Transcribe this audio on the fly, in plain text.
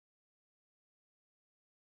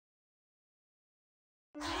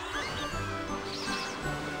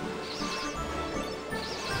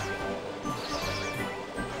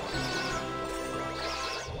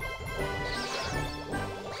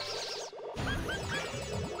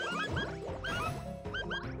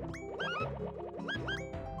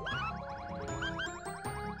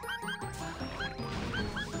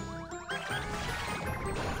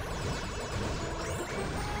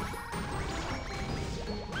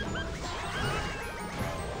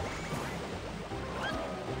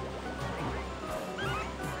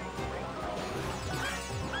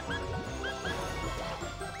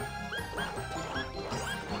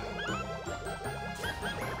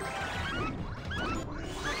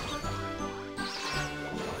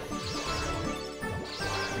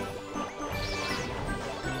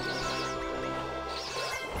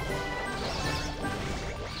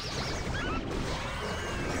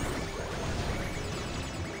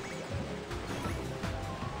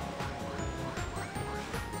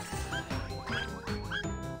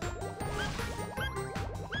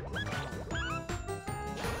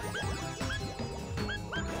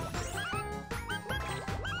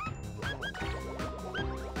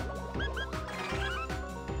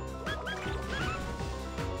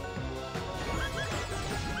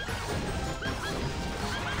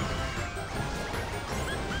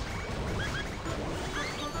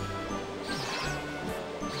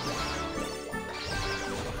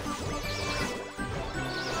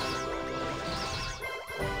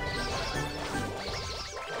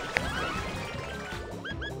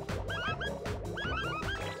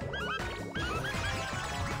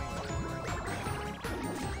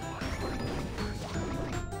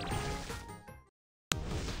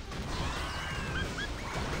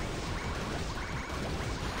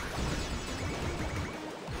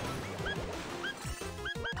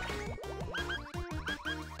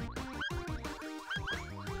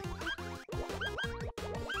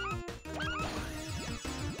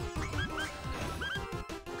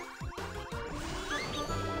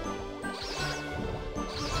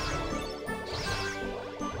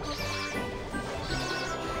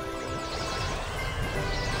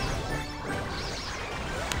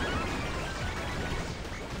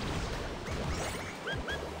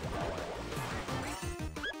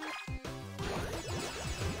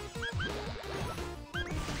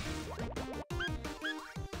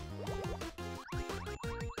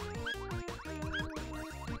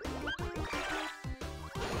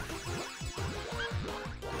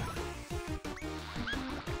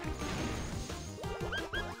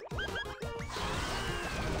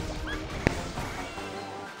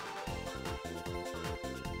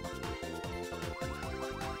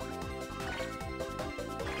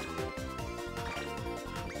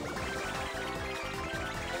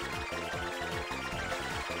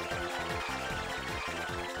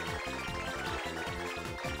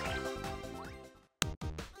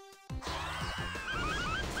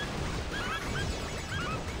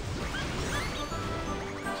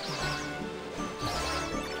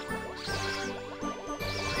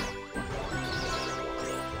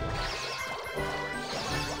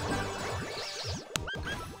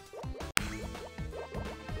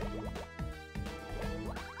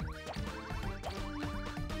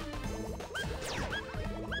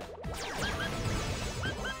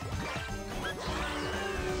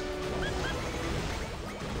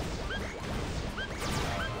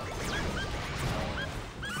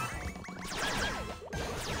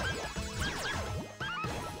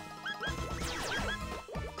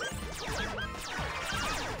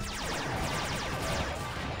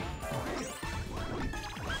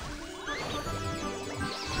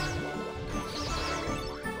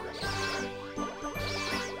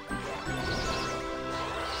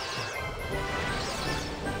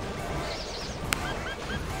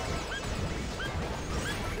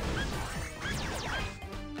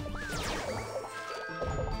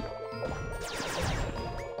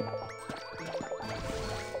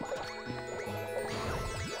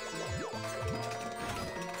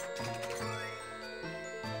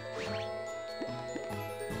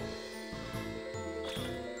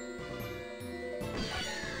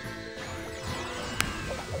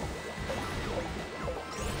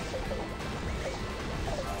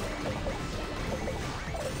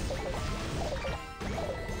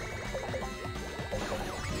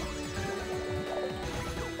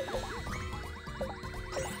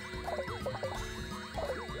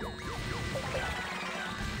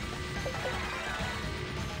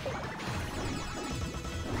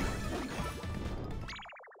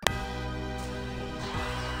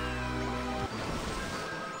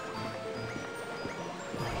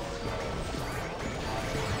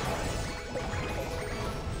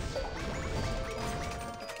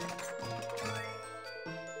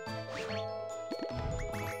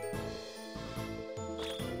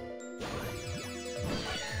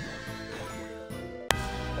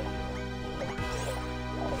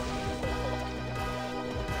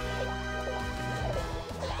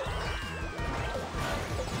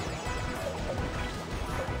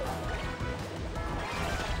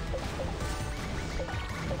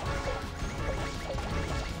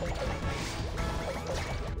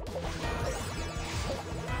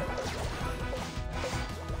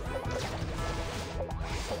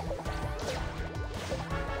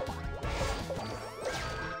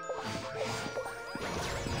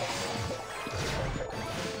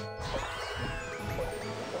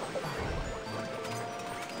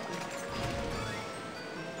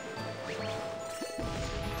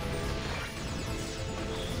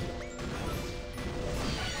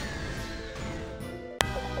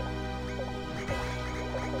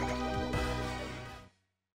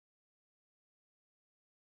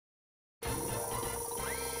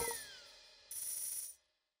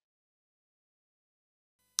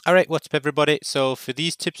Alright, what's up everybody? So for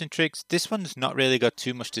these tips and tricks, this one's not really got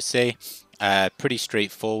too much to say. Pretty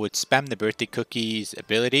straightforward. Spam the birthday cookies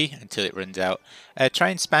ability until it runs out. Try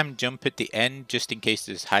and spam jump at the end just in case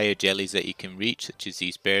there's higher jellies that you can reach, such as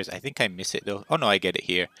these bears. I think I miss it though. Oh no, I get it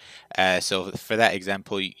here. So for that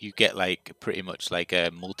example, you get like pretty much like a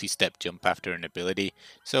multi-step jump after an ability.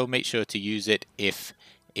 So make sure to use it if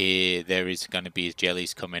there is going to be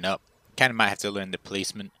jellies coming up. Kind of might have to learn the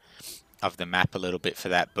placement of the map a little bit for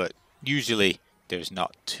that, but usually there's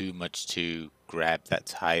not too much to grab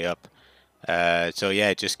that's high up. So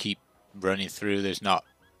yeah, just keep running through. There's not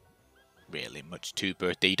really much to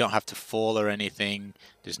birthday. You don't have to fall or anything.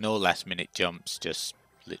 There's no last minute jumps. Just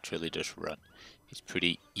literally just run. It's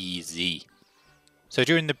pretty easy. So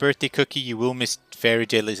during the birthday cookie, you will miss fairy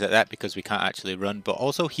jellies like that because we can't actually run. But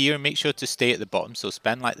also here, make sure to stay at the bottom. So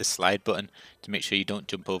spam like the slide button to make sure you don't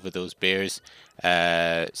jump over those bears.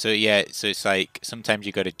 So yeah, so it's like sometimes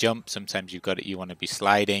you got to jump, sometimes you want to be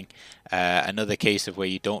sliding. Another case of where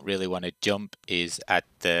you don't really want to jump is at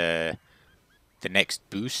the next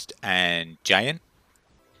boost and giant.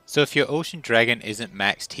 So if your Ocean Dragon isn't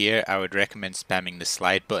maxed here, I would recommend spamming the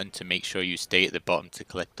slide button to make sure you stay at the bottom to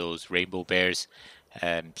collect those rainbow bears.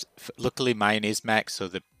 Luckily mine is maxed, so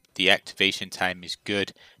the activation time is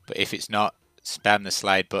good, but if it's not, spam the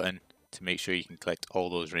slide button to make sure you can collect all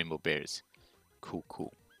those rainbow bears.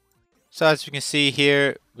 Cool. So as you can see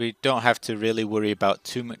here, we don't have to really worry about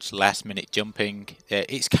too much last minute jumping.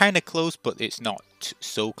 It's kind of close, but it's not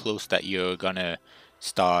so close that you're gonna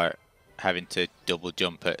start having to double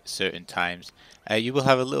jump at certain times. You will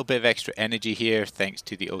have a little bit of extra energy here thanks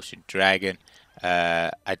to the Ocean Dragon.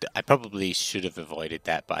 I probably should have avoided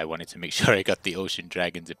that, but I wanted to make sure I got the Ocean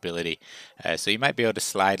Dragon's ability. So you might be able to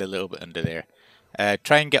slide a little bit under there.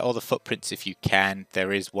 Try and get all the footprints if you can.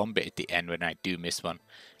 There is one bit at the end when I do miss one,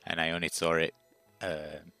 and I only saw it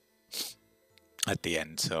at the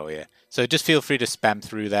end. So yeah, so just feel free to spam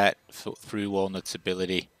through that through Walnut's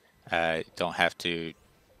ability. Don't have to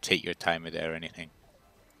take your time with it or anything.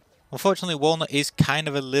 Unfortunately, Walnut is kind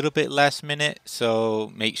of a little bit last minute,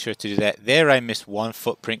 so make sure to do that. There, I missed one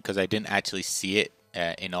footprint because I didn't actually see it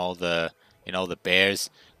in all the bears.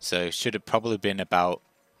 So it should have probably been about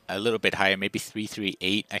a little bit higher, maybe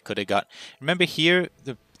 338. I could have got. Remember here,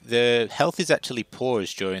 the health is actually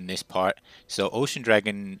pores during this part, so Ocean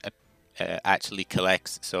Dragon actually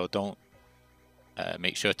collects. So don't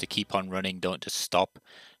make sure to keep on running. Don't just stop.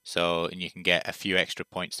 So, and you can get a few extra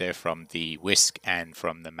points there from the whisk and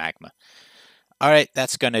from the magma. All right,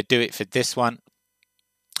 that's going to do it for this one.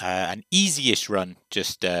 An easy-ish run.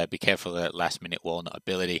 Just be careful of that last-minute walnut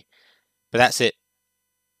ability. But that's it.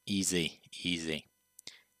 Easy.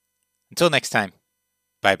 Until next time.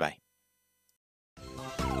 Bye-bye.